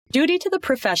Duty to the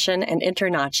profession and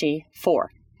InterNACHI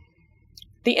 4.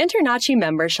 The InterNACHI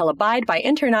member shall abide by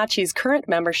InterNACHI's current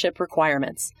membership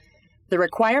requirements. The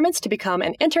requirements to become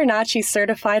an InterNACHI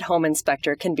certified home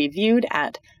inspector can be viewed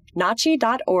at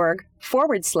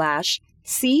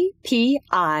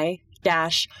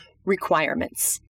nachi.org/CPI-requirements.